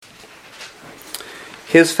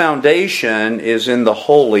His foundation is in the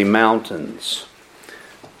holy mountains.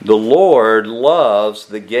 The Lord loves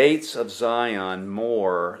the gates of Zion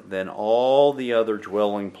more than all the other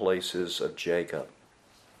dwelling places of Jacob.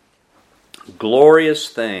 Glorious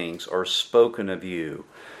things are spoken of you,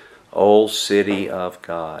 O city of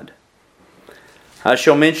God. I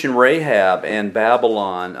shall mention Rahab and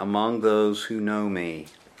Babylon among those who know me.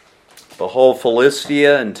 Behold,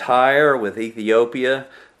 Philistia and Tyre with Ethiopia,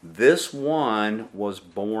 this one was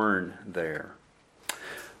born there.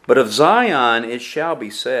 But of Zion it shall be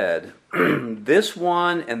said, this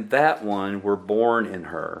one and that one were born in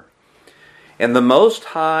her, and the Most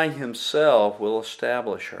High Himself will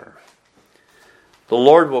establish her. The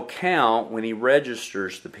Lord will count when He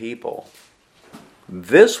registers the people.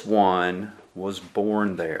 This one was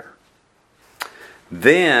born there.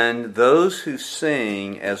 Then those who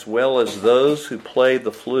sing as well as those who play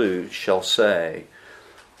the flute shall say,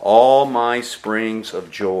 all my springs of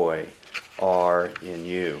joy are in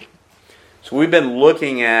you. So we've been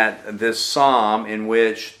looking at this psalm in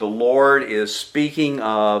which the Lord is speaking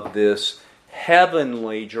of this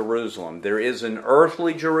heavenly Jerusalem. There is an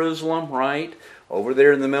earthly Jerusalem, right, over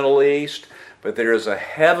there in the Middle East, but there is a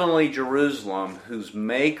heavenly Jerusalem whose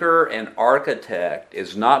maker and architect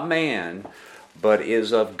is not man, but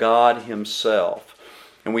is of God Himself.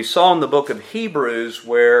 And we saw in the book of Hebrews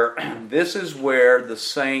where this is where the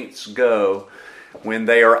saints go when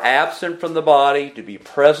they are absent from the body to be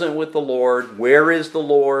present with the Lord. Where is the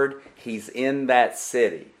Lord? He's in that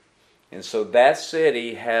city. And so that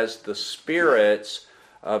city has the spirits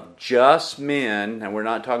of just men, and we're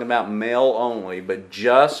not talking about male only, but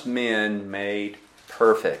just men made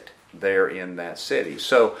perfect there in that city.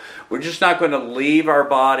 So we're just not going to leave our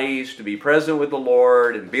bodies to be present with the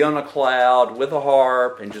Lord and be on a cloud with a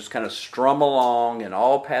harp and just kind of strum along in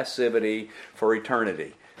all passivity for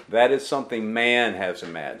eternity. That is something man has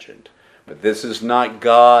imagined. But this is not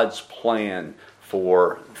God's plan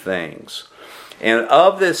for things. And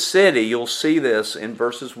of this city, you'll see this in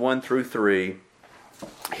verses 1 through 3.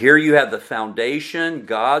 Here you have the foundation,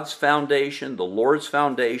 God's foundation, the Lord's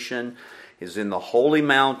foundation is in the holy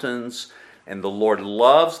mountains, and the Lord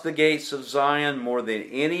loves the gates of Zion more than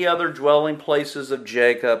any other dwelling places of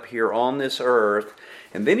Jacob here on this earth.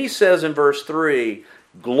 And then he says in verse 3,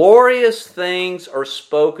 glorious things are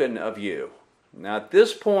spoken of you. Now at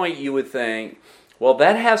this point you would think, well,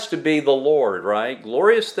 that has to be the Lord, right?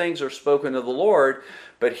 Glorious things are spoken of the Lord.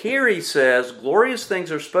 But here he says, glorious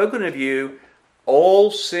things are spoken of you, O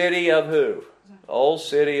city of who? O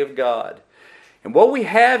city of God. And what we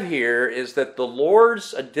have here is that the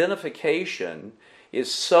Lord's identification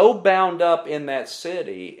is so bound up in that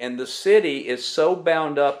city, and the city is so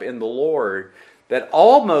bound up in the Lord, that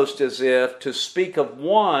almost as if to speak of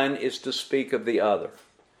one is to speak of the other.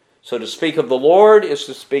 So to speak of the Lord is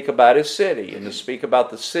to speak about His city, and to speak about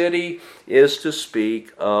the city is to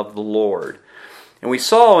speak of the Lord. And we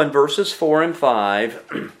saw in verses 4 and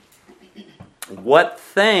 5 what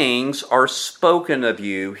things are spoken of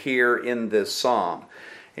you here in this psalm.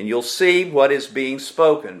 And you'll see what is being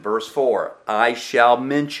spoken. Verse 4, I shall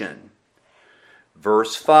mention.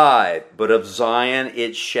 Verse 5, but of Zion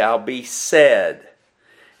it shall be said.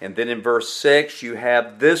 And then in verse 6, you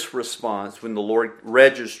have this response when the Lord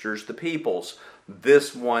registers the peoples.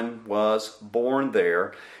 This one was born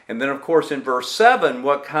there. And then, of course, in verse 7,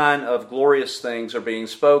 what kind of glorious things are being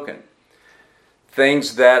spoken?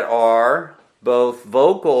 Things that are both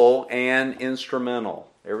vocal and instrumental.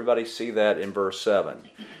 Everybody see that in verse 7.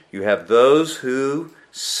 You have those who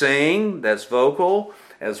sing, that's vocal,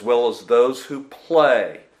 as well as those who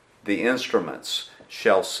play the instruments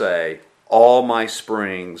shall say, all my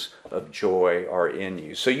springs of joy are in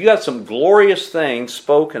you. So you got some glorious things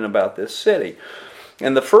spoken about this city.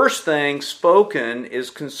 And the first thing spoken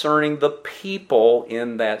is concerning the people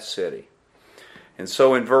in that city. And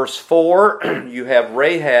so in verse 4, you have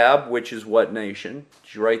Rahab, which is what nation?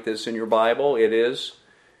 Did you write this in your Bible? It is?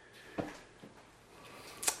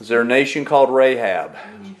 Is there a nation called Rahab?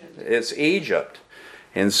 It's Egypt.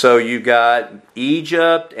 And so you've got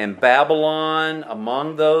Egypt and Babylon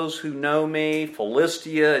among those who know me,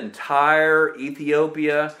 Philistia and Tyre,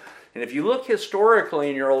 Ethiopia. And if you look historically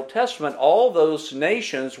in your Old Testament, all those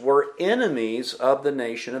nations were enemies of the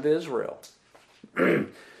nation of Israel.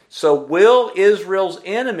 So will Israel's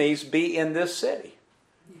enemies be in this city?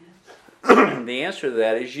 Yes. The answer to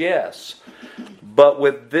that is yes. But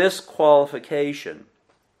with this qualification,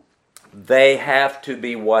 they have to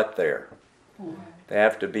be what there? They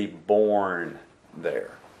have to be born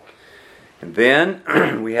there. And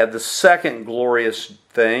then we have the second glorious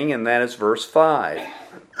thing, and that is verse 5,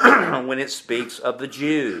 when it speaks of the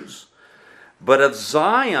Jews. But of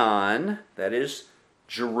Zion, that is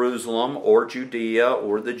Jerusalem or Judea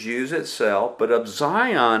or the Jews itself, but of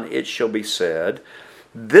Zion it shall be said,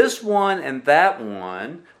 this one and that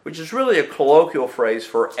one, which is really a colloquial phrase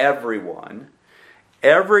for everyone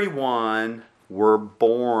were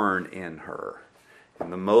born in her.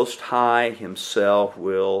 And the Most High Himself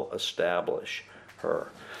will establish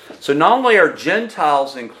her. So not only are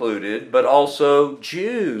Gentiles included, but also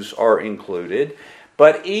Jews are included.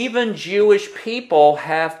 But even Jewish people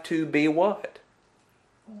have to be what?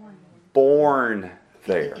 Born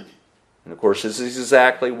there. And of course, this is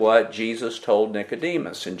exactly what Jesus told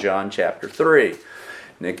Nicodemus in John chapter 3.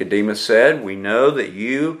 Nicodemus said, we know that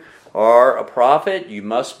you are a prophet, you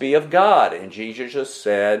must be of God. And Jesus just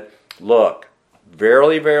said, look,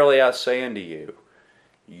 verily, verily, I say unto you,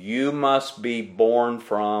 you must be born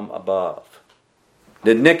from above.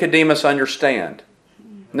 Did Nicodemus understand?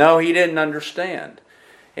 No, he didn't understand.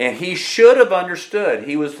 And he should have understood.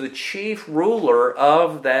 He was the chief ruler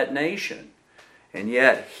of that nation. And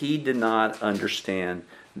yet, he did not understand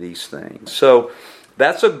these things. So,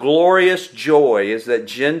 that's a glorious joy, is that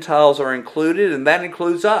Gentiles are included, and that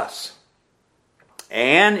includes us.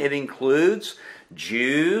 And it includes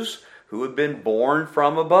Jews who have been born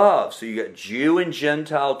from above. So you got Jew and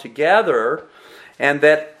Gentile together, and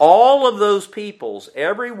that all of those peoples,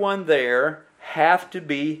 everyone there, have to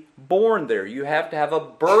be born there. You have to have a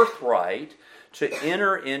birthright to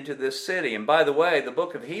enter into this city. And by the way, the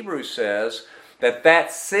book of Hebrews says that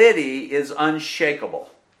that city is unshakable.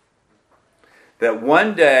 That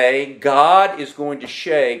one day God is going to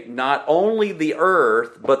shake not only the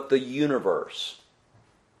earth, but the universe.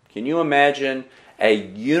 Can you imagine a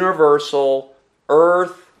universal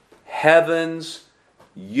earth, heavens,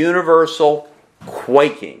 universal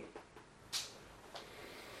quaking?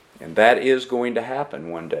 And that is going to happen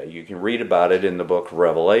one day. You can read about it in the book of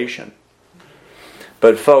Revelation.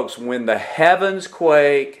 But folks, when the heavens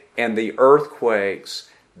quake and the earth quakes,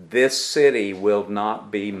 this city will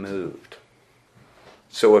not be moved.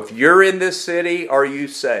 So if you're in this city, are you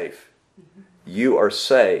safe? You are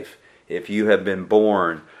safe if you have been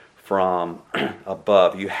born from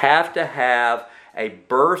above. You have to have a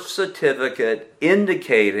birth certificate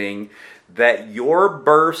indicating that your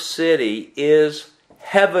birth city is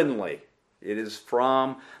heavenly. It is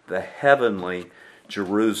from the heavenly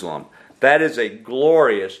Jerusalem. That is a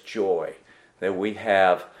glorious joy that we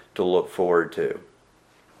have to look forward to.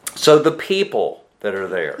 So the people that are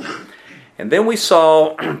there. And then we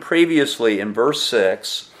saw previously in verse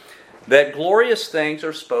 6 that glorious things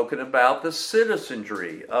are spoken about the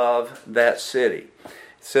citizenry of that city. It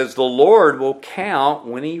says the Lord will count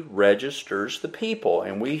when He registers the people.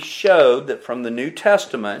 And we showed that from the New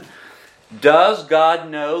Testament, does God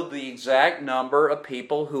know the exact number of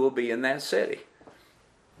people who will be in that city?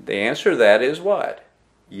 The answer to that is what?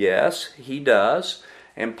 Yes, He does.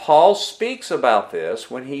 And Paul speaks about this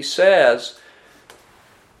when he says,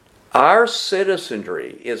 our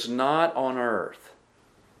citizenry is not on earth,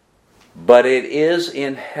 but it is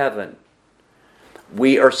in heaven.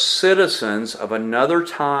 We are citizens of another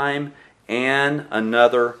time and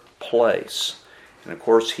another place. And of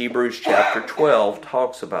course, Hebrews chapter 12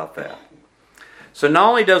 talks about that. So not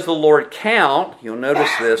only does the Lord count, you'll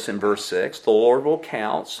notice this in verse 6, the Lord will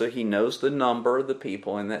count, so He knows the number of the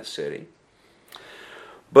people in that city.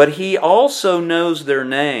 But He also knows their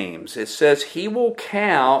names. It says He will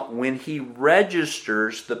count when He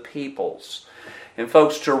registers the peoples. And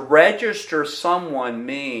folks, to register someone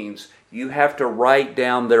means you have to write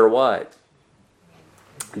down their what?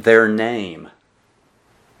 Their name.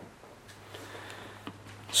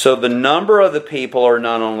 So the number of the people are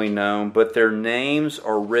not only known, but their names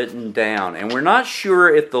are written down. And we're not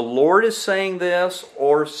sure if the Lord is saying this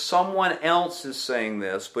or someone else is saying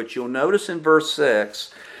this, but you'll notice in verse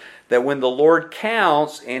 6 that when the Lord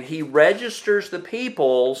counts and He registers the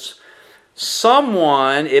peoples,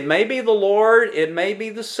 someone, it may be the Lord, it may be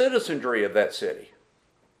the citizenry of that city.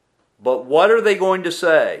 But what are they going to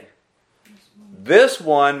say? This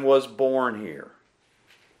one was born here.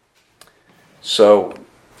 So,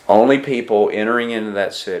 only people entering into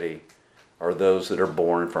that city are those that are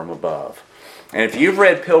born from above. And if you've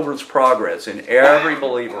read Pilgrim's Progress, and every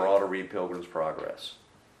believer ought to read Pilgrim's Progress.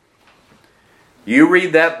 You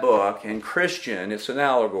read that book, and Christian, it's an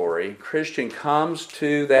allegory, Christian comes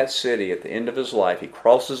to that city at the end of his life. He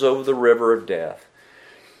crosses over the river of death,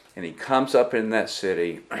 and he comes up in that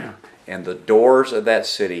city, and the doors of that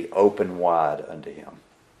city open wide unto him.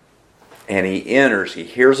 And he enters, he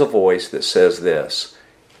hears a voice that says this,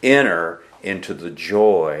 enter into the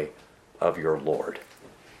joy of your Lord.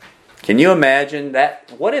 Can you imagine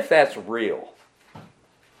that? What if that's real?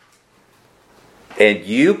 and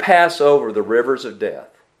you pass over the rivers of death,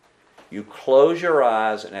 you close your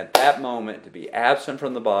eyes, and at that moment, to be absent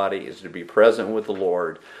from the body is to be present with the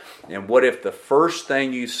Lord. And what if the first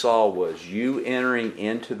thing you saw was you entering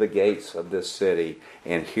into the gates of this city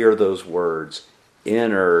and hear those words,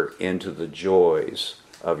 enter into the joys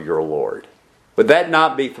of your Lord? Would that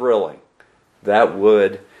not be thrilling? That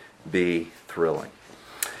would be thrilling.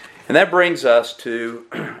 And that brings us to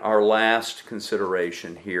our last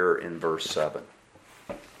consideration here in verse 7.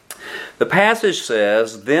 The passage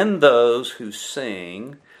says, "Then those who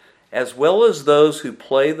sing, as well as those who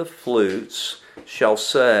play the flutes, shall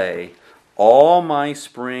say, all my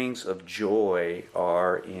springs of joy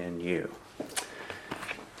are in you."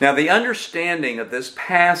 Now, the understanding of this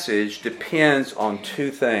passage depends on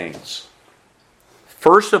two things.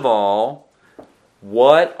 First of all,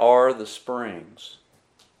 what are the springs?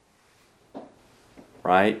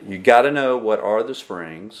 Right? You got to know what are the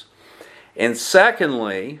springs. And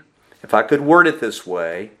secondly, if I could word it this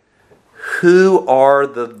way, who are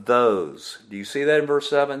the those? Do you see that in verse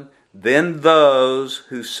 7? Then those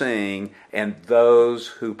who sing and those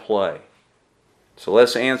who play. So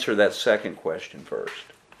let's answer that second question first.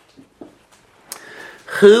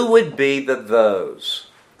 Who would be the those?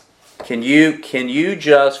 Can you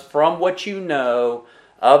just, from what you know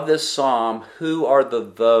of this psalm, who are the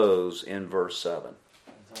those in verse 7?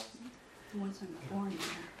 Wasn't born there.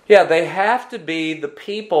 Yeah, they have to be the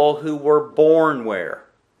people who were born where?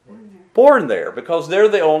 Born there. Born there, because they're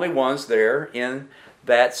the only ones there in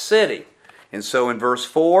that city. And so in verse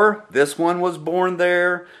 4, this one was born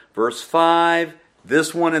there. Verse 5,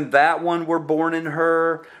 this one and that one were born in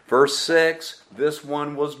her. Verse 6, this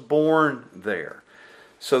one was born there.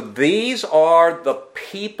 So these are the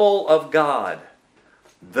people of God,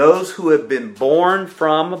 those who have been born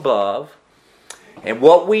from above. And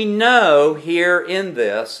what we know here in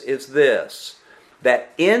this is this,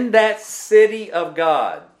 that in that city of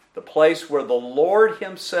God, the place where the Lord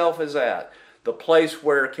Himself is at, the place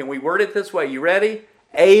where, can we word it this way? You ready?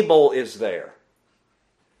 Abel is there.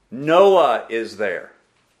 Noah is there.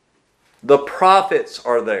 The prophets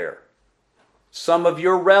are there. Some of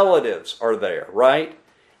your relatives are there, right?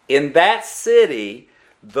 In that city,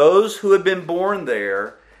 those who have been born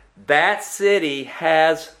there, that city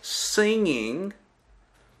has singing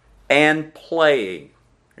and playing.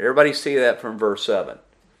 Everybody see that from verse 7.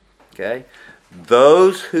 Okay?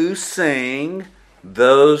 Those who sing,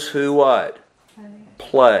 those who what?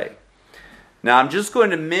 Play. Now I'm just going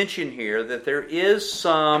to mention here that there is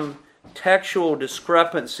some textual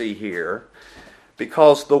discrepancy here,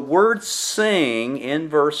 because the word sing in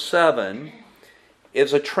verse 7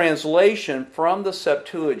 is a translation from the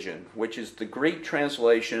Septuagint, which is the Greek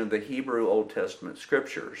translation of the Hebrew Old Testament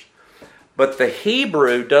scriptures. But the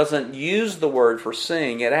Hebrew doesn't use the word for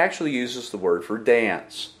sing, it actually uses the word for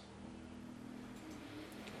dance.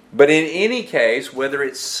 But in any case, whether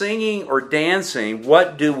it's singing or dancing,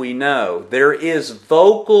 what do we know? There is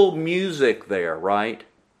vocal music there, right?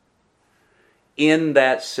 In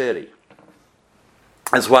that city.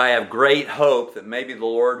 That's why I have great hope that maybe the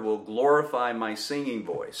Lord will glorify my singing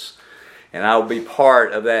voice, and I'll be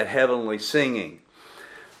part of that heavenly singing.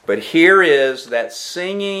 But here is that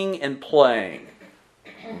singing and playing.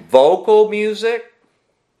 Vocal music,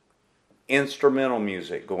 instrumental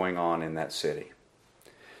music going on in that city.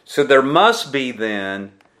 So there must be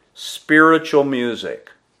then spiritual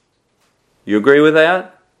music. You agree with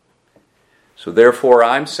that? So therefore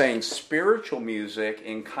I'm saying spiritual music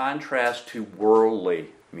in contrast to worldly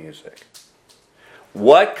music.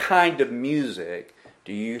 What kind of music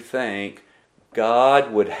do you think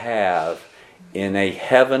God would have in a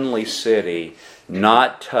heavenly city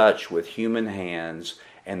not touched with human hands,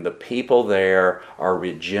 and the people there are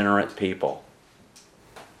regenerate people?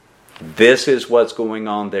 This is what's going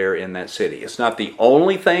on there in that city. It's not the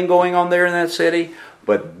only thing going on there in that city,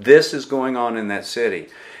 but this is going on in that city.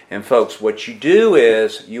 And folks, what you do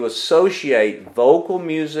is you associate vocal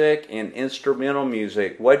music and instrumental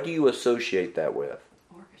music. What do you associate that with?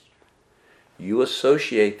 Orchestra. You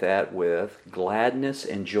associate that with gladness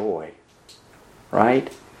and joy.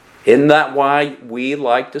 Right? Isn't that why we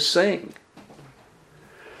like to sing?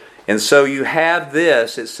 And so you have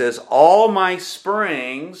this, it says, all my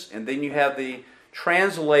springs, and then you have the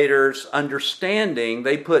translators understanding,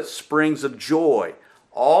 they put springs of joy.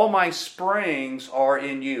 All my springs are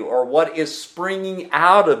in you, or what is springing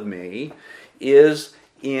out of me is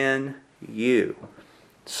in you.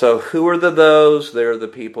 So who are the those? They're the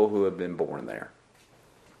people who have been born there.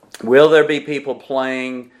 Will there be people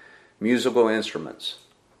playing musical instruments?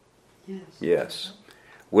 Yes. Yes.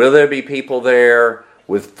 Will there be people there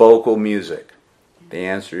with vocal music? Yes. The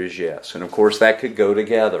answer is yes. And of course, that could go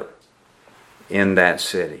together in that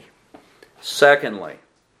city. Secondly,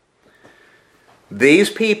 these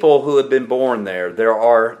people who have been born there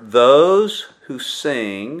are those who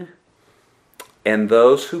sing and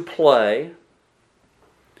those who play.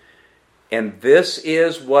 And this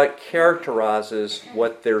is what characterizes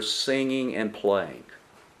what they're singing and playing.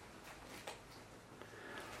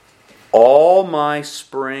 All my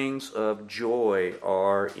springs of joy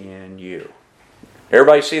are in you.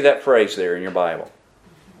 Everybody see that phrase there in your Bible?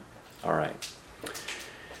 All right.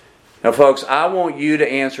 Now, folks, I want you to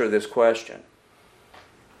answer this question.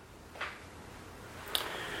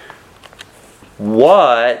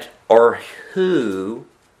 What or who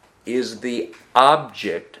is the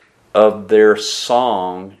object of their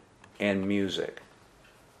song and music?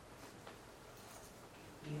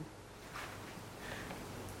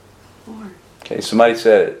 Lord. Okay, somebody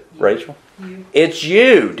said it. Rachel? You. It's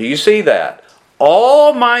you. Do you see that?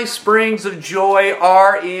 All my springs of joy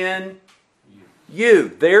are in you.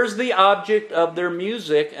 There's the object of their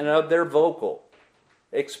music and of their vocal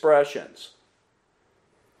expressions.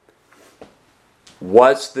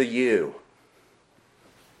 What's the you?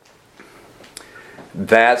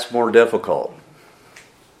 That's more difficult.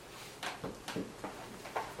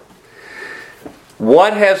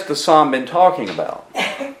 What has the psalm been talking about?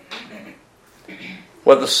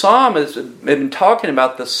 Well, the psalm has been talking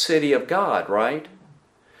about the city of God, right?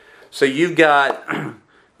 So you've got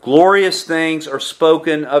glorious things are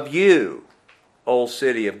spoken of you, O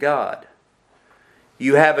city of God.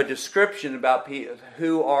 You have a description about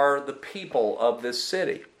who are the people of this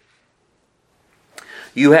city.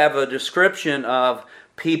 You have a description of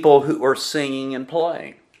people who are singing and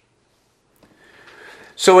playing.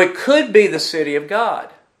 So it could be the city of God.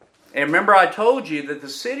 And remember I told you that the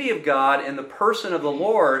city of God and the person of the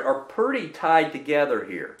Lord are pretty tied together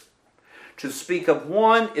here. To speak of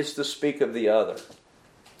one is to speak of the other.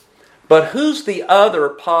 But who's the other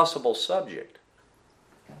possible subject?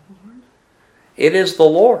 It is the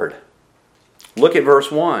Lord. Look at verse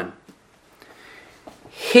 1.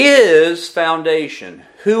 His foundation.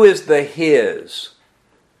 Who is the His?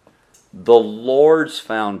 The Lord's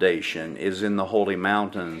foundation is in the holy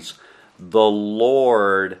mountains. The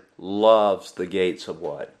Lord loves the gates of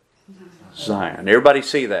what? Zion. Everybody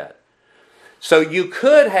see that? So you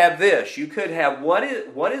could have this. You could have what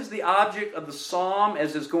is the object of the psalm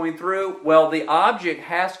as it's going through? Well, the object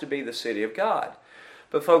has to be the city of God.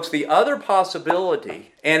 But folks, the other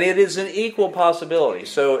possibility, and it is an equal possibility.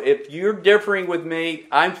 So if you're differing with me,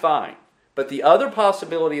 I'm fine. But the other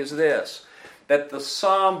possibility is this, that the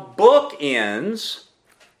psalm bookends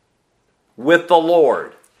with the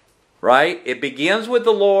Lord. Right? It begins with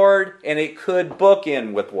the Lord, and it could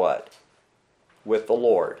bookend with what? With the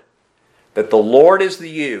Lord. That the Lord is the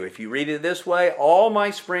you. If you read it this way, all my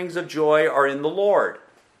springs of joy are in the Lord.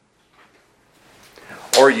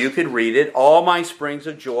 Or you could read it, all my springs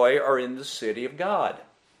of joy are in the city of God.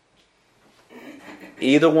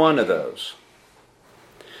 Either one of those.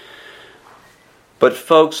 But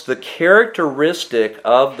folks, the characteristic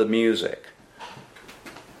of the music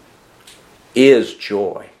is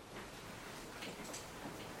joy.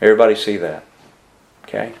 Everybody see that?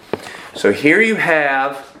 Okay? So here you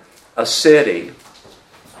have a city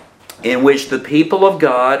in which the people of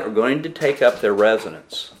God are going to take up their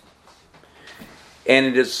residence. And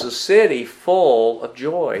it is a city full of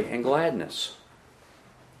joy and gladness.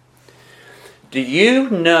 Do you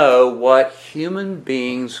know what human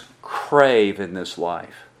beings crave in this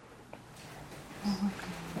life?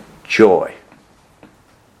 Joy.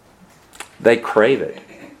 They crave it.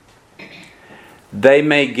 They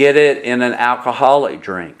may get it in an alcoholic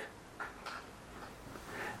drink.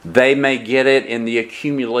 They may get it in the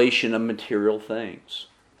accumulation of material things.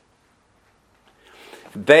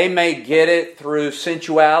 They may get it through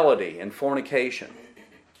sensuality and fornication.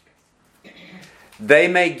 They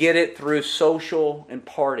may get it through social and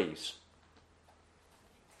parties.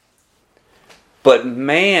 But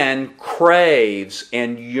man craves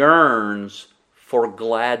and yearns for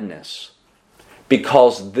gladness.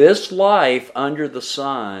 Because this life under the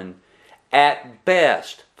sun, at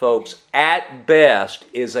best, folks, at best,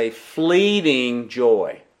 is a fleeting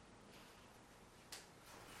joy.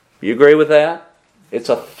 You agree with that? It's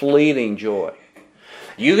a fleeting joy.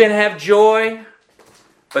 You can have joy,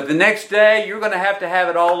 but the next day you're going to have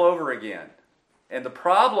it all over again. And the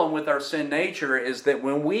problem with our sin nature is that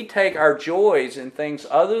when we take our joys in things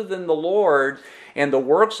other than the Lord and the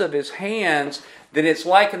works of His hands, then it's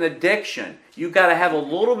like an addiction. You've got to have a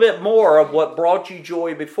little bit more of what brought you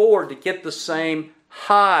joy before to get the same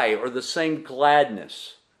high or the same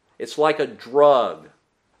gladness. It's like a drug.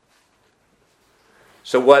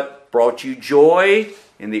 So what brought you joy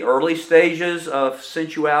in the early stages of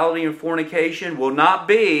sensuality and fornication will not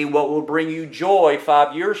be what will bring you joy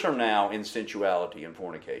 5 years from now in sensuality and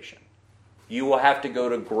fornication. You will have to go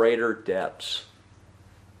to greater depths.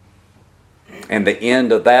 And the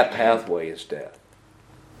end of that pathway is death.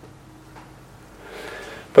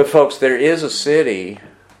 But folks, there is a city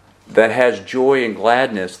that has joy and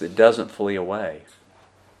gladness that doesn't flee away.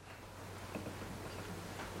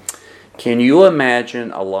 Can you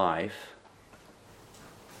imagine a life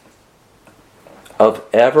of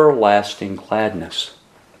everlasting gladness?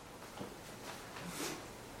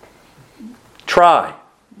 Try.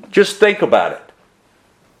 Just think about it.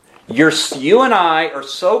 You and I are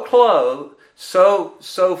so close,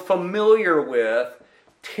 so familiar with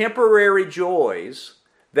temporary joys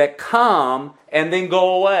that come and then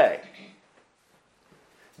go away.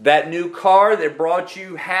 That new car that brought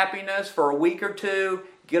you happiness for a week or two,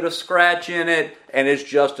 get a scratch in it, and it's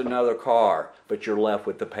just another car, but you're left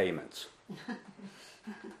with the payments.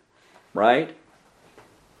 Right?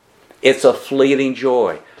 It's a fleeting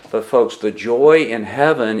joy. But folks, the joy in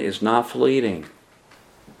heaven is not fleeting.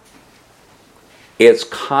 It's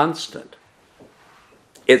constant.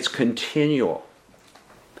 It's continual.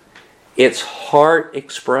 It's heart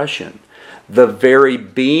expression. The very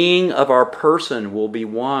being of our person will be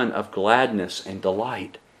one of gladness and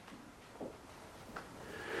delight.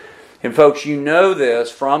 And folks, you know this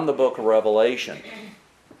from the book of Revelation.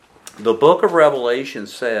 The book of Revelation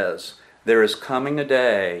says there is coming a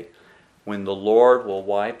day when the Lord will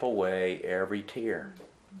wipe away every tear.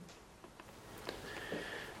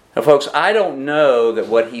 Now, folks, I don't know that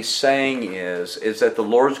what he's saying is that the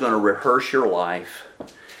Lord's going to rehearse your life,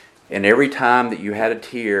 and every time that you had a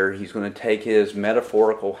tear, he's going to take his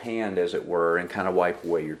metaphorical hand, as it were, and kind of wipe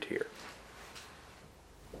away your tear.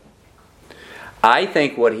 I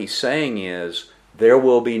think what he's saying is there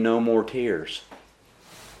will be no more tears.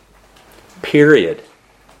 Period.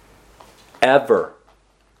 Ever.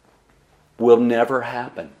 Will never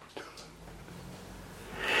happen.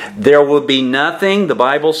 There will be nothing. The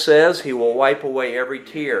Bible says he will wipe away every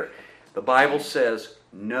tear. The Bible says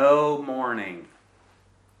no mourning.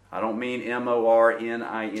 I don't mean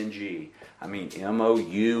M-O-R-N-I-N-G. I mean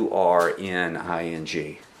M-O-U-R-N-I-N-G.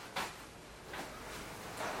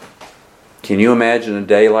 Can you imagine a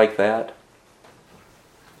day like that?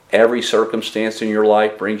 Every circumstance in your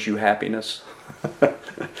life brings you happiness.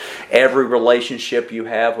 Every relationship you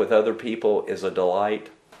have with other people is a delight.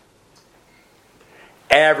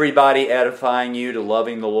 Everybody edifying you to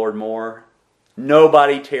loving the Lord more.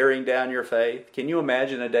 Nobody tearing down your faith. Can you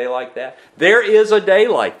imagine a day like that? There is a day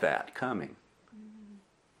like that coming.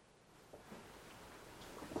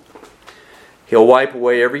 He'll wipe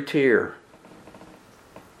away every tear.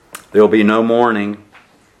 There will be no mourning.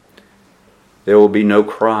 There will be no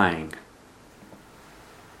crying.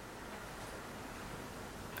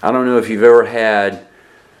 I don't know if you've ever had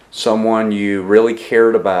someone you really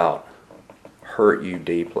cared about hurt you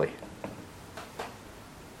deeply.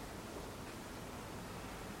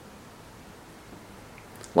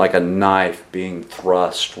 Like a knife being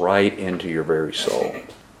thrust right into your very soul.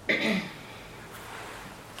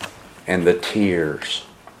 And the tears.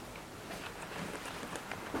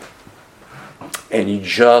 And you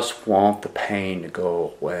just want the pain to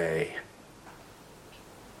go away.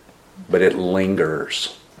 But it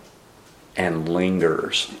lingers and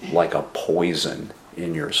lingers like a poison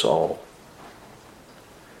in your soul.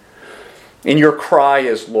 And your cry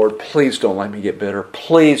is, Lord, please don't let me get bitter.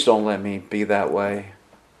 Please don't let me be that way.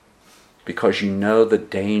 Because you know the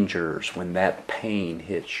dangers when that pain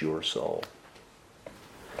hits your soul.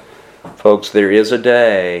 Folks, there is a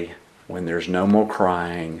day when there's no more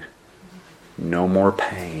crying, no more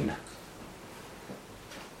pain.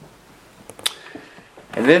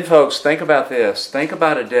 And then, folks, think about this. Think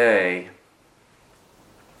about a day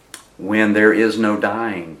when there is no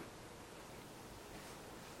dying.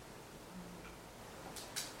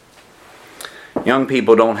 Young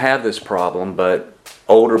people don't have this problem, but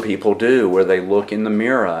older people do, where they look in the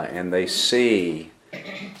mirror and they see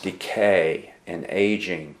decay and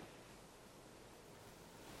aging.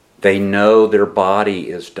 They know their body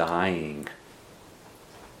is dying.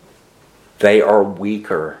 They are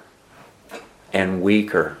weaker and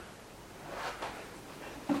weaker.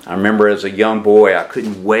 I remember as a young boy, I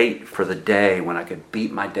couldn't wait for the day when I could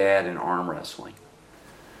beat my dad in arm wrestling.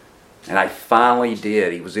 And I finally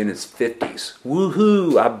did. He was in his 50s.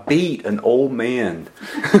 Woohoo! I beat an old man.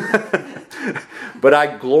 But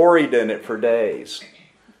I gloried in it for days.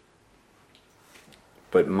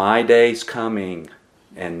 But my day's coming,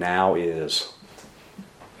 and now is.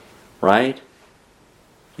 Right?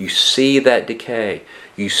 You see that decay.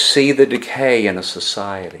 You see the decay in a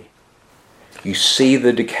society. You see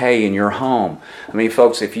the decay in your home. I mean,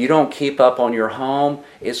 folks, if you don't keep up on your home,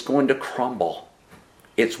 it's going to crumble.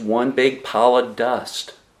 It's one big pile of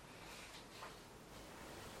dust.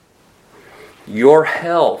 Your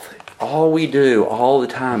health, all we do all the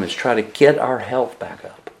time is try to get our health back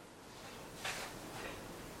up.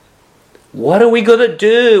 What are we going to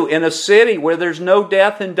do in a city where there's no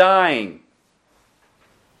death and dying?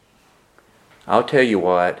 I'll tell you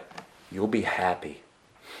what, you'll be happy.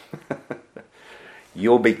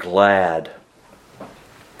 You'll be glad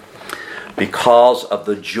because of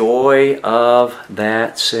the joy of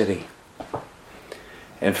that city.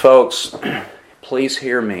 And folks, please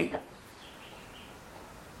hear me.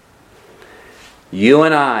 You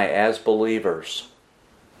and I, as believers,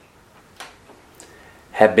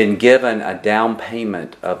 have been given a down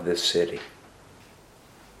payment of this city.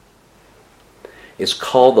 It's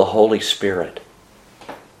called the Holy Spirit.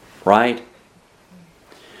 Right?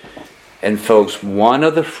 And folks, one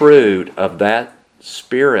of the fruit of that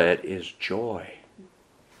Spirit is joy.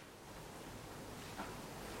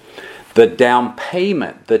 The down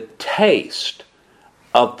payment, the taste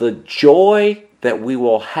of the joy that we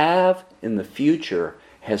will have in the future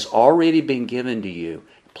has already been given to you.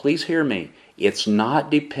 Please hear me. It's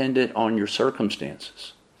not dependent on your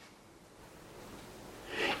circumstances.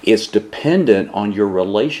 It's dependent on your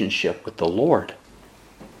relationship with the Lord.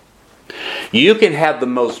 You can have the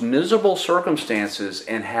most miserable circumstances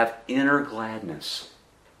and have inner gladness.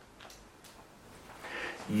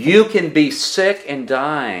 You can be sick and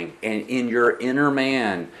dying and in your inner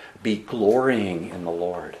man be glorying in the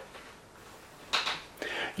Lord.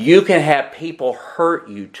 You can have people hurt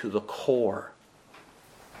you to the core.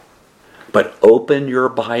 But open your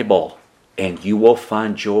Bible and you will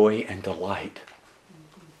find joy and delight.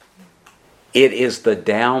 It is the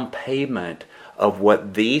down payment of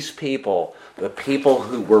what these people, the people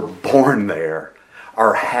who were born there,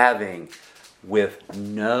 are having with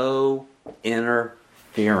no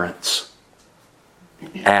interference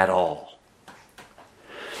at all.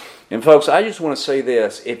 And folks, I just want to say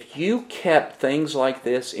this. If you kept things like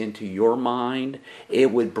this into your mind, it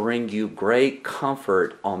would bring you great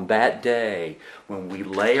comfort on that day when we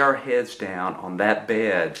lay our heads down on that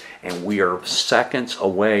bed and we are seconds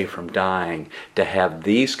away from dying. To have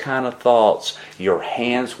these kind of thoughts, your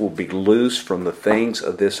hands will be loose from the things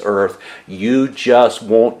of this earth. You just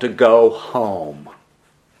want to go home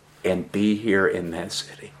and be here in that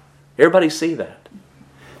city. Everybody see that?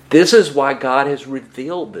 This is why God has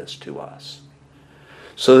revealed this to us,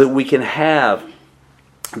 so that we can have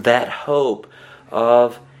that hope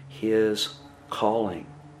of His calling.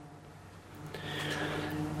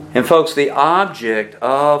 And folks, the object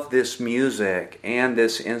of this music and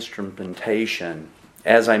this instrumentation,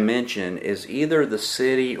 as I mentioned, is either the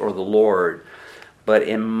city or the Lord. But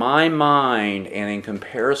in my mind, and in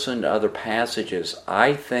comparison to other passages,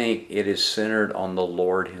 I think it is centered on the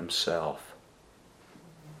Lord Himself.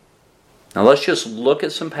 Now let's just look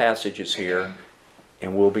at some passages here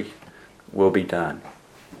and we'll be done.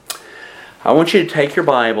 I want you to take your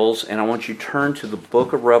Bibles and I want you to turn to the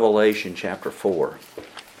book of Revelation chapter 4.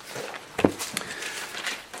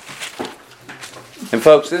 And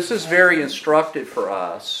folks, this is very instructive for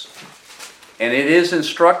us. And it is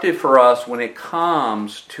instructive for us when it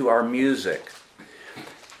comes to our music.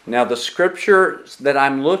 Now the scripture that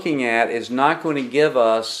I'm looking at is not going to give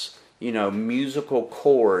us musical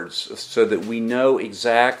chords so that we know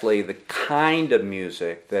exactly the kind of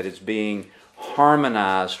music that is being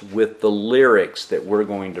harmonized with the lyrics that we're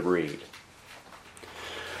going to read.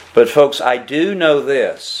 But folks, I do know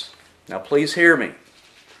this. Now please hear me.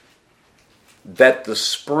 That the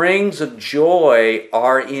springs of joy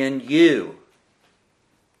are in you.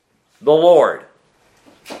 The Lord.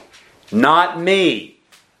 Not me.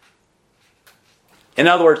 In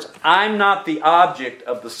other words, I'm not the object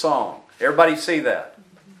of the song. Everybody see that?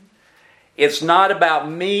 It's not about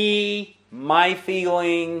me, my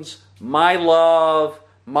feelings, my love,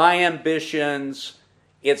 my ambitions.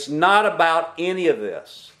 It's not about any of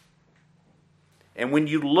this. And when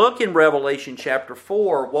you look in Revelation chapter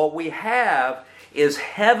 4, what we have is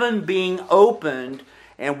heaven being opened,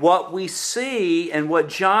 and what we see and what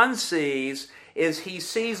John sees is he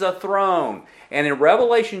sees a throne. And in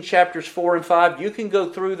Revelation chapters 4 and 5, you can go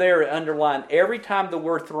through there and underline every time the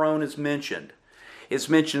word throne is mentioned. It's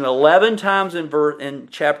mentioned 11 times in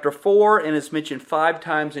chapter 4, and it's mentioned 5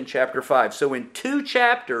 times in chapter 5. So in 2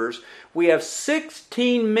 chapters, we have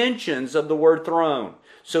 16 mentions of the word throne.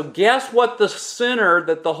 So guess what the center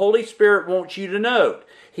that the Holy Spirit wants you to note?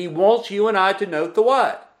 He wants you and I to note the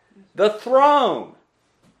what? The throne.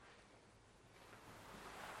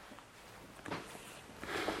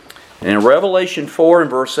 And in Revelation 4 and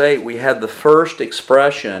verse 8, we had the first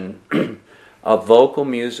expression of vocal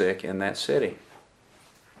music in that city.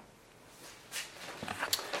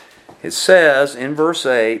 It says in verse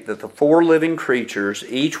 8 that the 4 living creatures,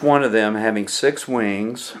 each one of them having 6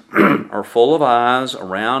 wings, are full of eyes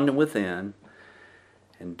around and within,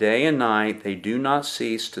 and day and night they do not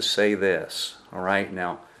cease to say this. All right,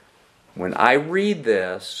 now, when I read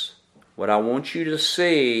this, what I want you to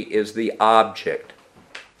see is the object.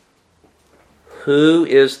 Who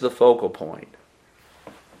is the focal point?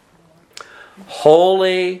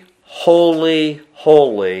 Holy, holy,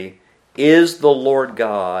 holy is the Lord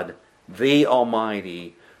God, the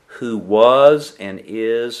Almighty, who was and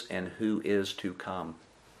who is to come.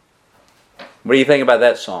 What do you think about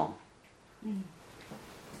that song?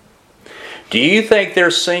 Do you think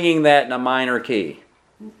they're singing that in a minor key?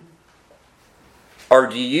 Or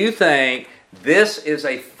do you think this is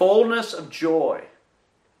a fullness of joy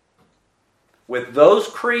with those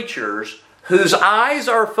creatures whose eyes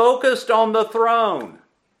are focused on the throne,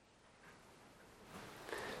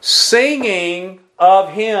 singing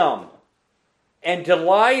of Him and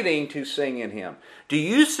delighting to sing in Him? Do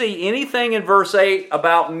you see anything in verse 8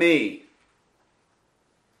 about me?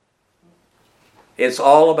 It's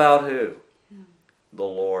all about who? The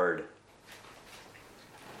Lord.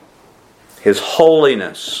 His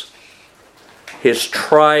holiness. His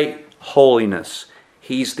tri-holiness.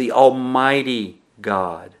 He's the Almighty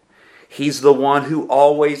God. He's the one who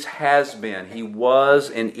always has been. He was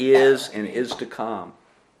and is to come.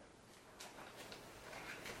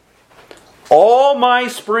 All my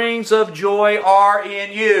springs of joy are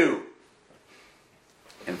in you.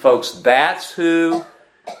 And folks, that's who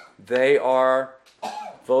they are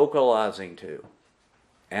vocalizing to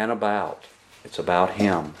and about. It's about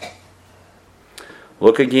Him.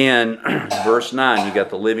 Look again, verse 9. You got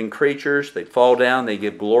the living creatures. They fall down. They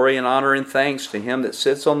give glory and honor and thanks to Him that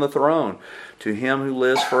sits on the throne, to Him who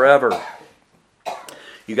lives forever.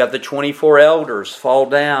 You got the 24 elders fall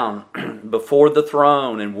down before the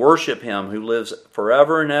throne and worship Him who lives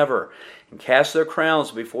forever and ever, and cast their crowns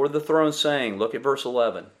before the throne, saying, look at verse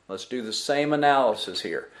 11. Let's do the same analysis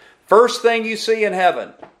here. First thing you see in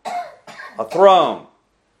heaven, a throne.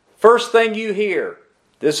 First thing you hear,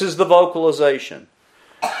 this is the vocalization.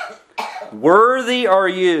 Worthy are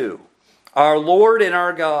you, our Lord and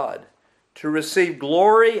our God, to receive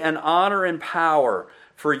glory and honor and power,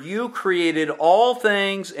 for you created all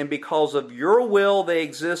things, and because of your will they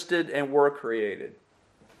existed and were created.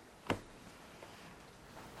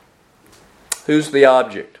 Who's the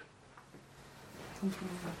object?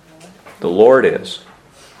 The Lord is.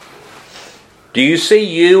 Do you see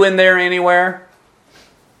you in there anywhere?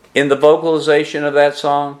 In the vocalization of that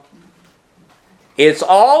song? It's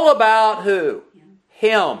all about who?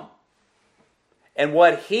 Him. And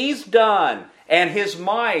what He's done, and His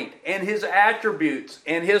might, and His attributes,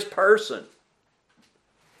 and His person.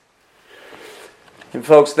 And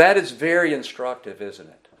folks, that is very instructive, isn't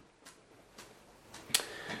it?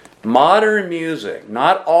 Modern music,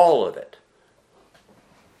 not all of it,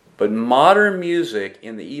 but modern music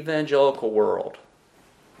in the evangelical world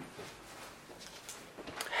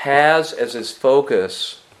has as its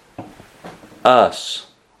focus us.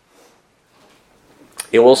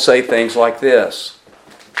 It will say things like this.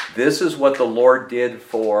 This is what the Lord did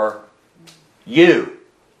for you.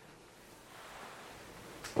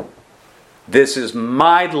 This is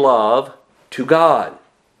my love to God.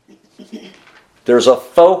 There's a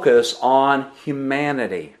focus on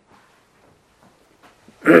humanity.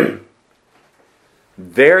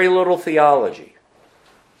 Very little theology.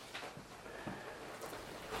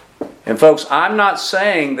 And folks, I'm not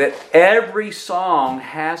saying that every song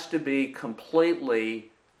has to be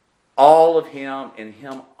completely all of Him and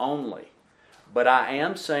Him only. But I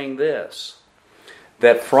am saying this,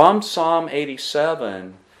 that from Psalm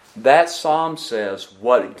 87, that psalm says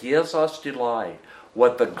what gives us delight,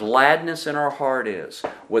 what the gladness in our heart is,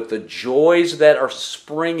 what the joys that are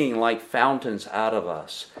springing like fountains out of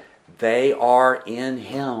us, they are in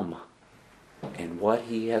Him and what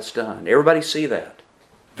He has done. Everybody see that?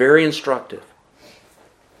 Very instructive.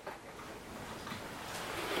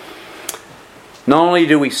 Not only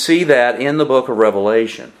do we see that in the book of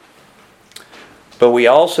Revelation, but we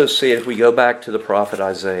also see it if we go back to the prophet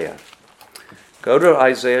Isaiah. Go to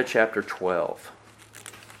Isaiah chapter 12.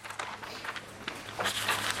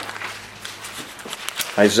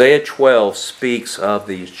 Isaiah 12 speaks of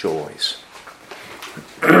these joys.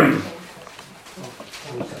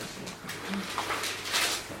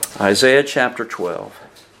 Isaiah chapter 12.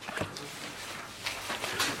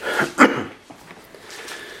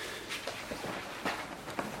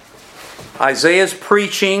 Isaiah's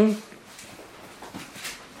preaching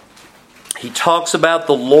talks about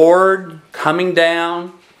the Lord coming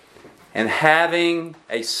down and having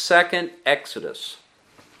a second Exodus.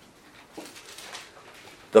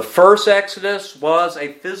 The first Exodus was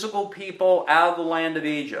a physical people out of the land of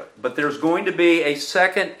Egypt. But there's going to be a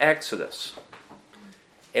second Exodus.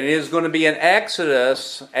 And it is going to be an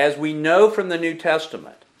Exodus, as we know from the New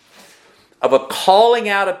Testament, of a calling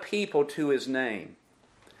out of people to His name,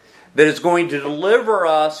 that is going to deliver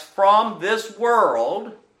us from this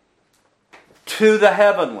world to the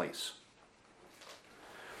heavenlies.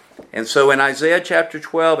 And so in Isaiah chapter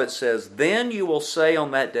 12 it says, "Then you will say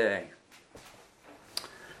on that day,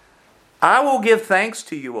 I will give thanks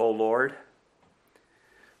to you, O Lord,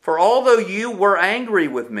 for although you were angry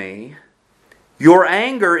with me, your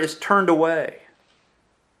anger is turned away,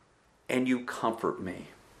 and you comfort me."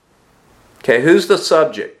 Okay, who's the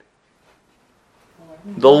subject?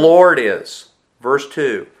 The Lord is. Verse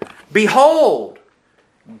 2. "Behold,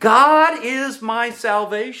 God is my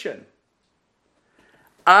salvation.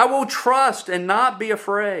 I will trust and not be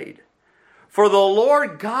afraid. For the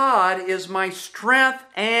Lord God is my strength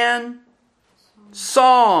and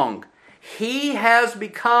song. He has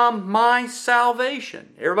become my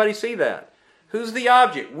salvation." Everybody see that? Who's the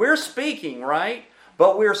object? We're speaking, right?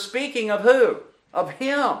 But we're speaking of who? Of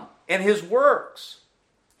Him and His works.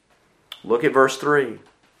 Look at verse 3.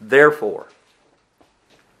 "Therefore,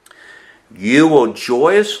 you will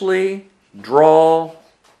joyously draw"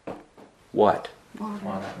 what?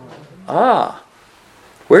 Water.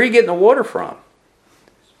 Where are you getting the water from?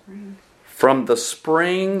 Spring. From the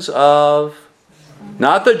springs of,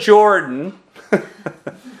 not the Jordan,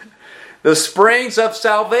 the springs of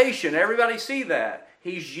salvation. Everybody see that?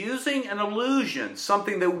 He's using an allusion,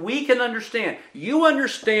 something that we can understand. You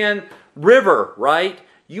understand river, right?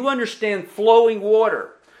 You understand flowing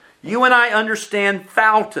water. You and I understand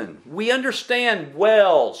fountain. We understand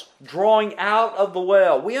wells, drawing out of the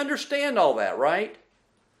well. We understand all that, right?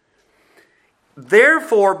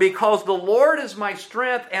 "Therefore, because the Lord is my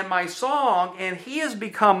strength and my song, and He has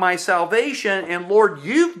become my salvation," and Lord,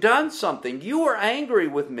 you've done something. You were angry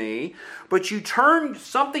with me, but you turned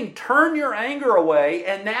your anger away,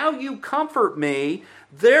 and now you comfort me.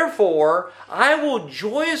 "Therefore, I will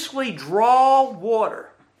joyously draw water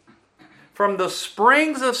from the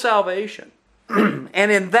springs of salvation.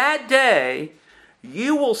 And in that day,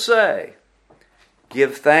 you will say,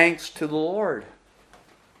 give thanks to the Lord."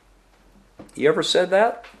 You ever said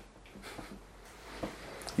that?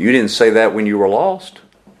 You didn't say that when you were lost.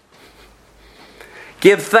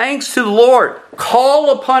 Give thanks to the Lord. Call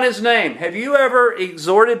upon His name. Have you ever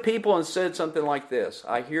exhorted people and said something like this?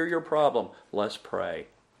 "I hear your problem. Let's pray."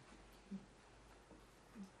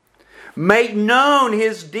 Make known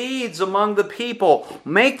His deeds among the people.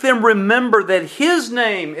 Make them remember that His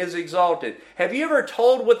name is exalted. Have you ever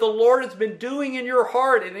told what the Lord has been doing in your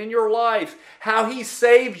heart and in your life? How He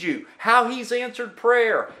saved you, how He's answered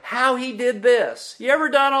prayer, how He did this. You ever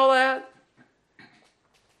done all that?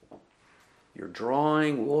 You're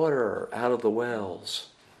drawing water out of the wells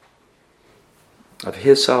of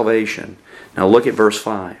His salvation. Now look at verse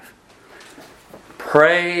 5.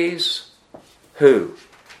 Praise who?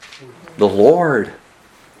 The Lord.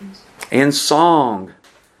 In song.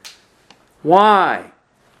 Why?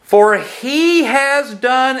 For He has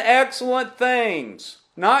done excellent things.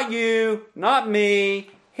 Not you, not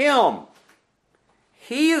me, Him.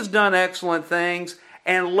 He has done excellent things,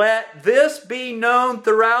 and let this be known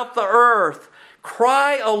throughout the earth.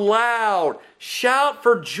 Cry aloud, shout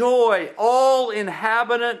for joy, all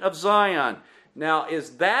inhabitant of Zion. Now,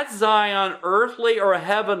 is that Zion earthly or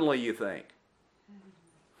heavenly, you think?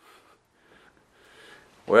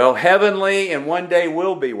 Well, heavenly, and one day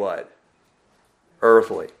will be what?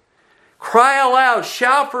 Earthly. Cry aloud,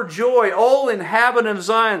 shout for joy, all inhabitant of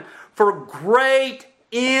Zion, for great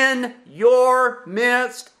in your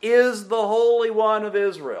midst is the Holy One of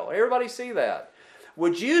Israel. Everybody see that?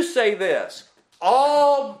 Would you say this?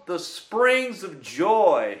 All the springs of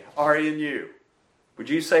joy are in you. Would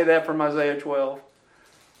you say that from Isaiah 12?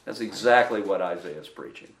 That's exactly what Isaiah is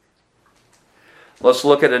preaching. Let's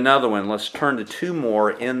look at another one. Let's turn to two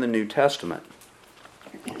more in the New Testament.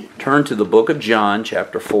 Turn to the book of John,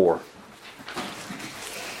 chapter 4.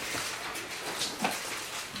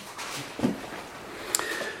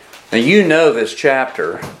 Now you know this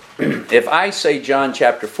chapter. If I say John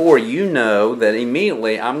chapter 4, you know that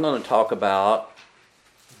immediately I'm going to talk about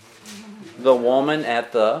the woman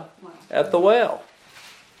at the well.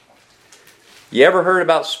 You ever heard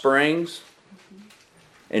about springs?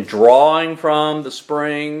 And drawing from the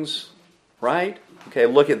springs, right? Okay,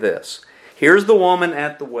 look at this. Here's the woman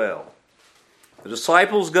at the well. The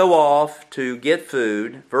disciples go off to get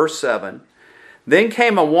food. Verse 7. Then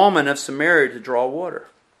came a woman of Samaria to draw water.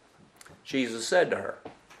 Jesus said to her,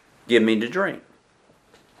 "Give me to drink."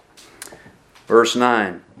 Verse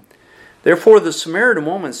 9. Therefore the Samaritan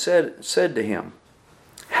woman said to him,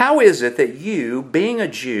 "How is it that you, being a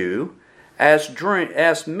Jew,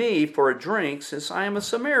 ask me for a drink, since I am a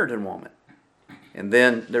Samaritan woman?" And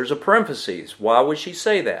then there's a parenthesis. Why would she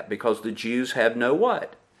say that? Because the Jews have no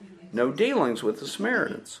what? No dealings with the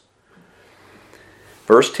Samaritans.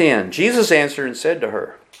 Verse 10. Jesus answered and said to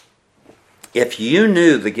her, "If you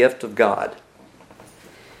knew the gift of God,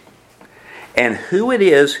 and who it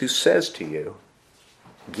is who says to you,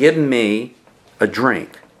 'Give me a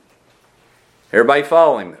drink.'" Everybody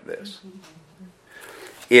following this?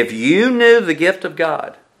 If you knew the gift of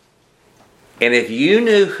God, and if you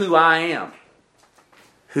knew who I am,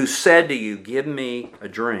 who said to you, "Give me a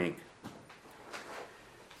drink,"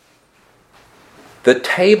 the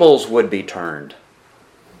tables would be turned.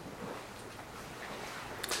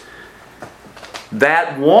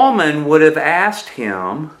 That woman would have asked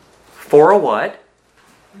him for a what?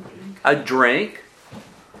 A drink.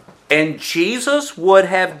 And Jesus would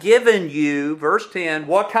have given you, verse 10,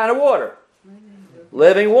 what kind of water?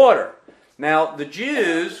 Living water. Now, the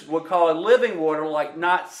Jews would call it living water, like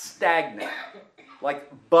not stagnant, like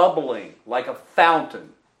bubbling, like a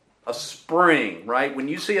fountain, a spring, right? When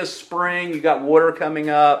you see a spring, you got water coming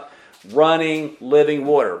up, running, living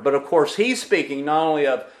water. But of course, he's speaking not only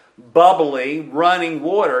of bubbly, running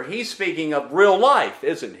water, he's speaking of real life,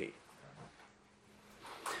 isn't he?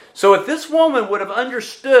 So if this woman would have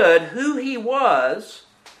understood who he was,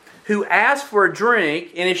 who asked for a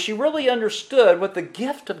drink, and if she really understood what the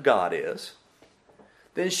gift of God is,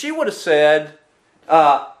 then she would have said,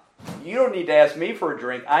 "You don't need to ask me for a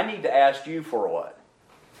drink. I need to ask you for what?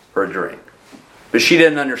 For a drink." But she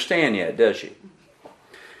didn't understand yet, does she?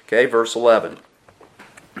 Okay, verse 11.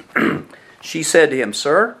 She said to him,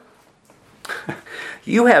 "Sir,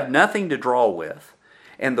 you have nothing to draw with,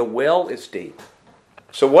 and the well is deep."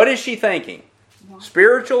 So what is she thinking?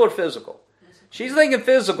 Spiritual or physical? She's thinking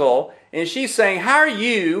physical, and she's saying, "How are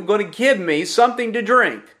you going to give me something to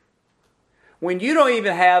drink when you don't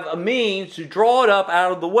even have a means to draw it up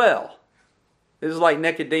out of the well?" This is like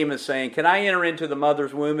Nicodemus saying, "Can I enter into the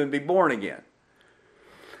mother's womb and be born again?"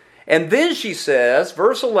 And then she says,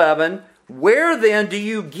 verse 11, "Where then do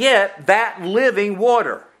you get that living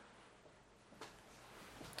water?"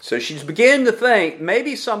 So she's beginning to think,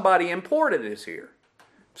 maybe somebody important is here.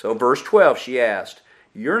 So verse 12, she asked,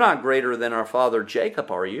 "You're not greater than our father Jacob,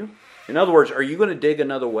 are you?" In other words, are you going to dig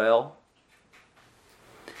another well?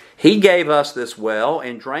 "He gave us this well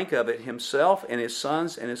and drank of it himself and his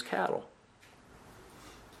sons and his cattle."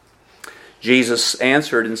 Jesus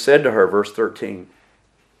answered and said to her, verse 13,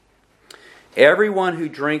 "Everyone who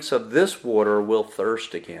drinks of this water will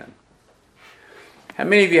thirst again." How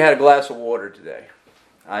many of you had a glass of water today?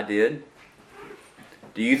 I did.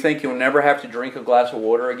 Do you think you'll never have to drink a glass of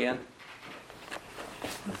water again?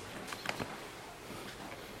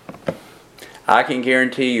 I can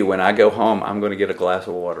guarantee you when I go home, I'm going to get a glass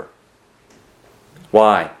of water.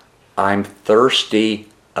 Why? I'm thirsty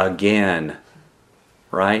again.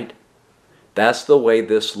 Right? That's the way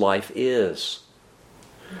this life is.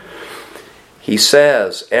 He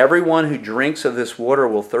says, "Everyone who drinks of this water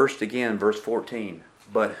will thirst again." Verse 14.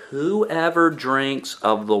 "But whoever drinks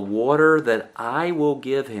of the water that I will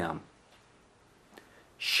give him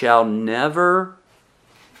shall never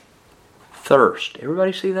thirst."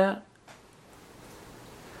 Everybody see that?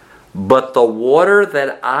 "But the water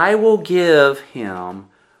that I will give him,"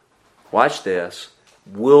 watch this,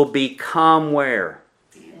 "will become" where?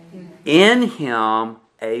 "In him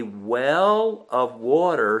a well of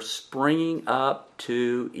water springing up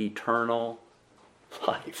to eternal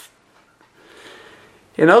life."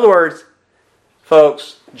 In other words,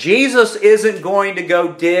 folks, Jesus isn't going to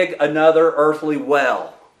go dig another earthly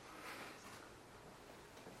well.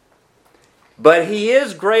 But he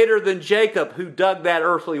is greater than Jacob who dug that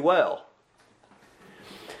earthly well.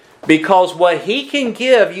 Because what he can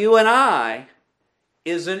give you and I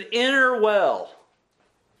is an inner well.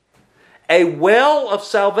 A well of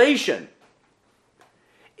salvation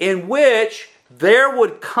in which there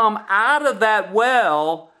would come out of that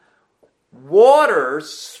well water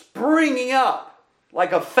springing up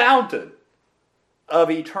like a fountain of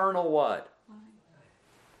eternal what?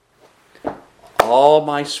 "All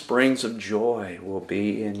my springs of joy will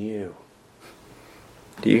be in you."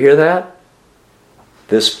 Do you hear that?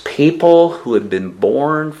 This people who have been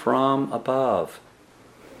born from above.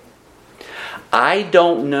 I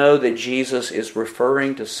don't know that Jesus is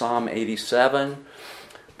referring to Psalm 87,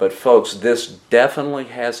 but folks, this definitely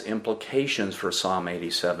has implications for Psalm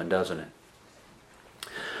 87, doesn't it?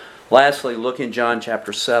 Lastly, look in John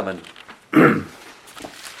chapter 7.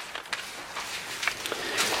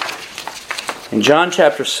 In John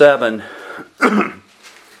chapter 7,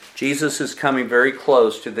 Jesus is coming very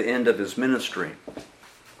close to the end of his ministry.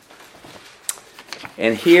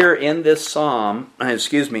 And here in this in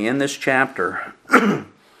this chapter,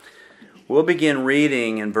 we'll begin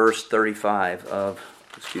reading in verse 35 of,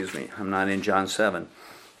 I'm not in John 7.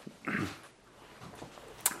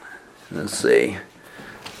 Let's see.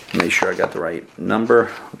 Make sure I got the right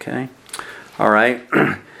number. Okay. All right.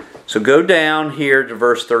 So go down here to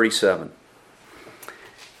verse 37.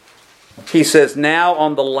 He says, now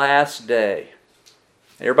on the last day.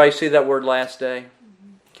 Everybody see that word last day?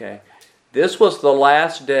 Okay. This was the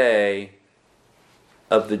last day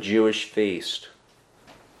of the Jewish feast.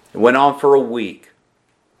 It went on for a week.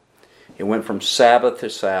 It went from Sabbath to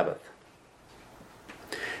Sabbath.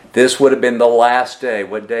 This would have been the last day.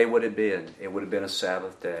 What day would it have been? It would have been a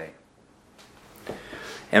Sabbath day.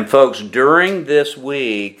 And folks, during this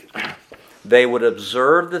week, they would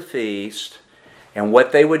observe the feast. And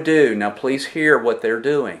what they would do, now please hear what they're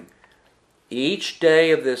doing. Each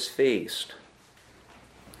day of this feast,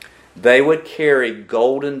 they would carry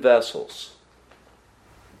golden vessels.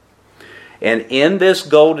 And in this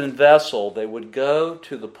golden vessel, they would go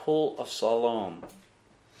to the pool of Siloam.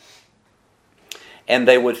 And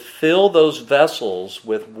they would fill those vessels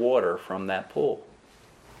with water from that pool.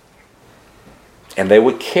 And they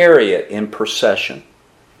would carry it in procession.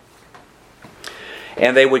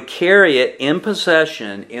 And they would carry it in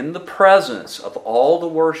possession in the presence of all the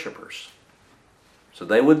worshipers. So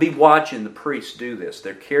they would be watching the priests do this.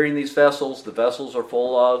 They're carrying these vessels. The vessels are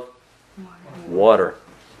full of water.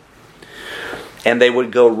 And they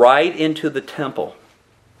would go right into the temple.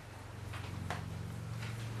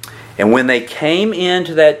 And when they came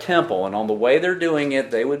into that temple, and on the way they're doing it,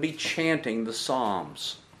 they would be chanting the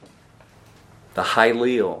Psalms, the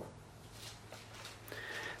Hallel.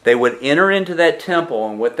 They would enter into that temple,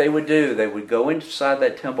 and what they would do, they would go inside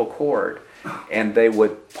that temple court, and they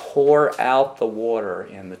would pour out the water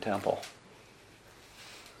in the temple.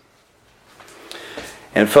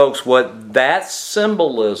 And folks, what that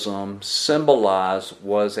symbolism symbolized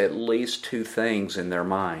was at least two things in their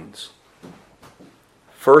minds.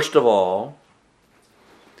 First of all,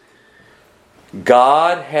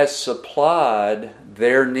 God has supplied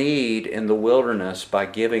their need in the wilderness by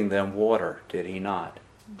giving them water, did He not?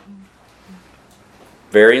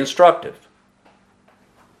 Very instructive.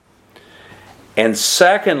 And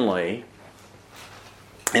secondly,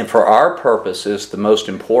 and for our purposes, the most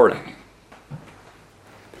important,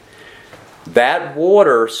 that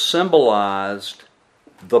water symbolized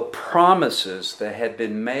the promises that had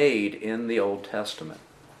been made in the Old Testament.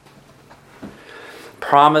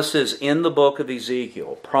 Promises in the book of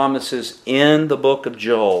Ezekiel, promises in the book of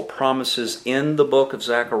Joel, promises in the book of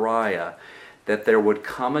Zechariah, that there would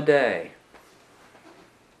come a day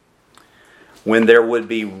when there would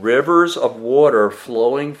be rivers of water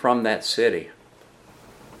flowing from that city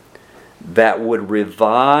that would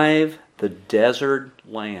revive the desert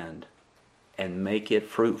land and make it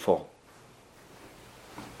fruitful.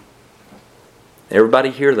 Everybody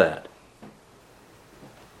hear that?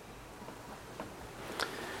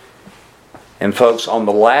 And folks, on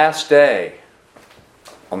the last day,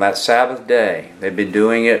 on that Sabbath day, they've been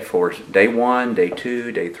doing it for day 1, day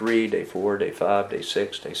 2, day 3, day 4, day 5, day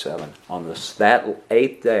 6, day 7. On that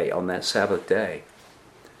 8th day, on that Sabbath day,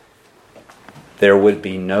 there would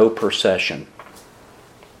be no procession.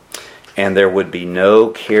 And there would be no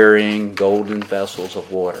carrying golden vessels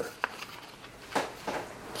of water.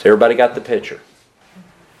 So everybody got the picture?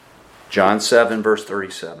 John 7, verse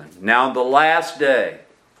 37. Now on the last day,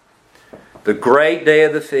 the great day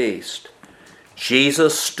of the feast,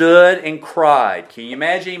 Jesus stood and cried. Can you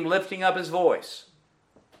imagine Him lifting up His voice?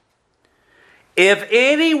 If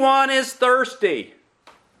anyone is thirsty,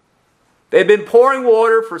 they've been pouring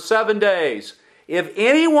water for 7 days. If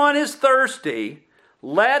anyone is thirsty,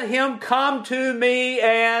 let him come to me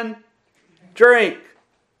and drink.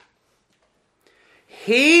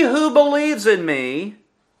 He who believes in me,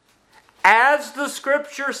 as the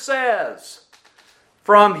Scripture says,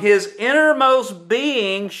 from his innermost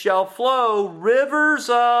being shall flow rivers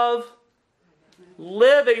of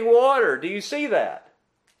living water. Do you see that?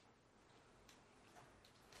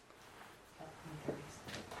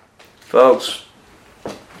 Folks,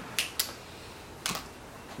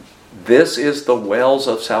 this is the wells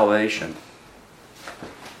of salvation.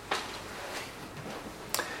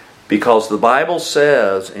 Because the Bible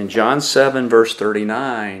says in John 7 verse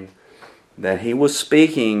 39 that He was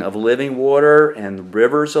speaking of living water and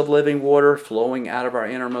rivers of living water flowing out of our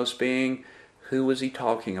innermost being. who was he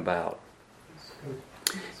talking about?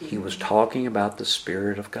 He was talking about the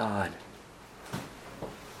Spirit of God.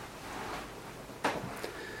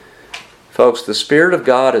 Folks, the Spirit of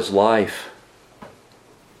God is life.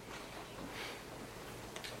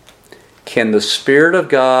 Can the Spirit of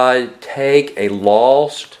God take a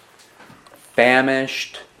lost,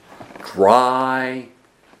 famished, dry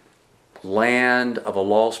land of a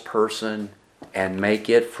lost person and make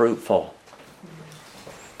it fruitful?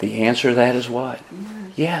 The answer to that is what?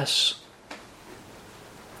 Yes.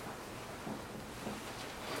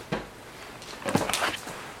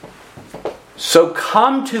 So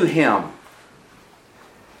come to Him,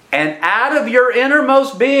 and out of your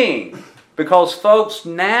innermost being, because folks,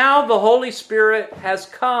 now the Holy Spirit has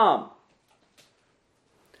come.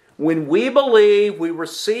 When we believe, we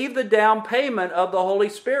receive the down payment of the Holy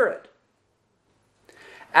Spirit.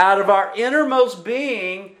 Out of our innermost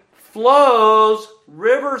being flows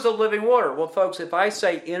rivers of living water. Well, folks, if I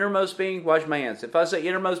say innermost being, wash my hands. If I say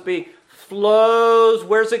innermost being flows,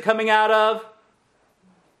 where's it coming out of?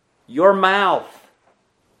 Your mouth.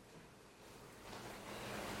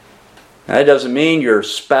 That doesn't mean you're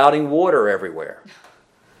spouting water everywhere.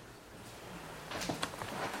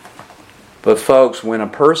 But folks, when a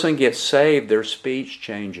person gets saved, their speech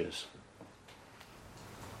changes.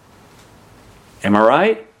 Am I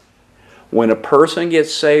right? When a person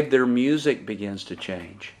gets saved, their music begins to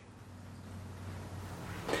change.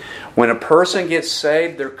 When a person gets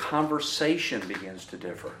saved, their conversation begins to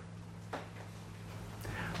differ.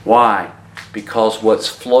 Why? Because what's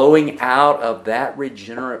flowing out of that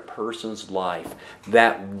regenerate person's life,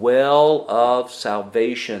 that well of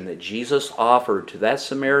salvation that Jesus offered to that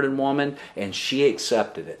Samaritan woman, and she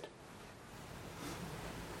accepted it.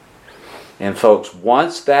 And folks,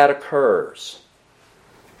 once that occurs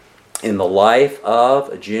in the life of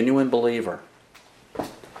a genuine believer,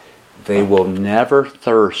 they will never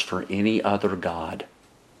thirst for any other God.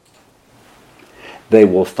 They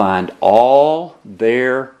will find all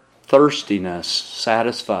their thirstiness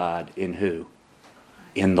satisfied in who?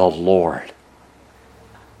 In the Lord.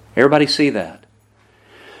 Everybody see that?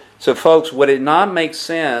 So folks, would it not make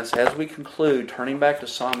sense, as we conclude, turning back to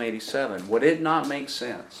Psalm 87, would it not make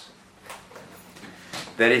sense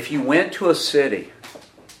that if you went to a city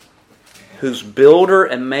whose builder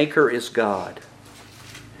and maker is God,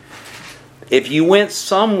 if you went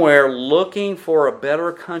somewhere looking for a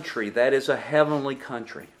better country, that is a heavenly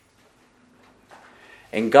country,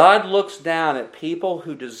 and God looks down at people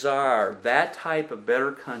who desire that type of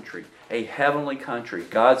better country, a heavenly country,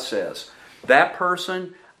 God says, that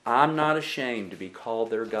person, I'm not ashamed to be called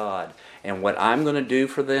their God. And what I'm going to do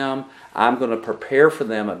for them, I'm going to prepare for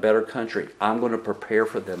them a better country. I'm going to prepare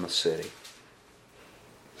for them a city.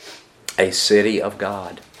 A city of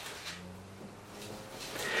God.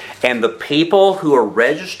 And the people who are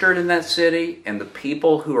registered in that city and the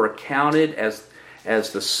people who are counted as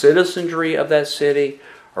the citizenry of that city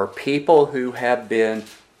are people who have been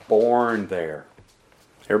born there.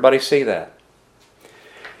 Everybody see that?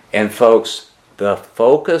 And folks, the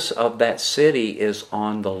focus of that city is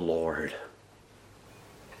on the Lord.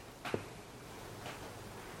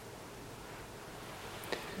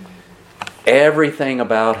 Everything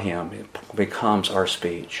about Him becomes our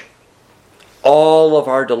speech. All of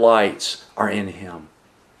our delights are in Him,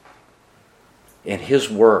 in His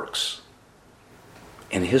works,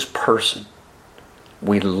 in His person.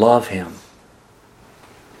 We love Him.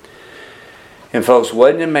 And folks,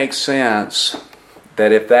 wouldn't it make sense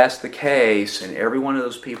that if that's the case, and every one of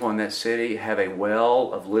those people in that city have a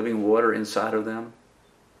well of living water inside of them,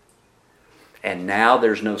 and now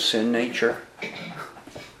there's no sin nature,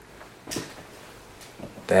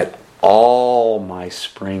 that all my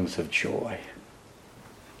springs of joy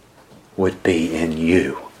would be in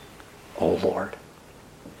you, O Lord.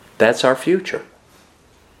 That's our future.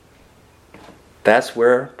 That's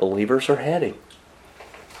where believers are heading.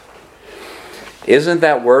 Isn't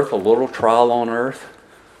that worth a little trial on earth?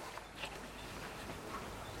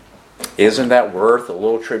 Isn't that worth a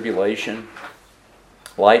little tribulation?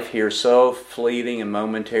 Life here is so fleeting and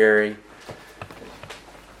momentary.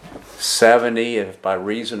 70, if by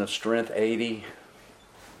reason of strength 80.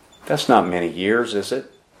 That's not many years, is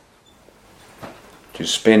it? To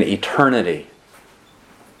spend eternity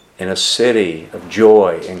in a city of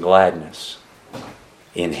joy and gladness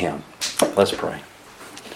in Him. Let's pray.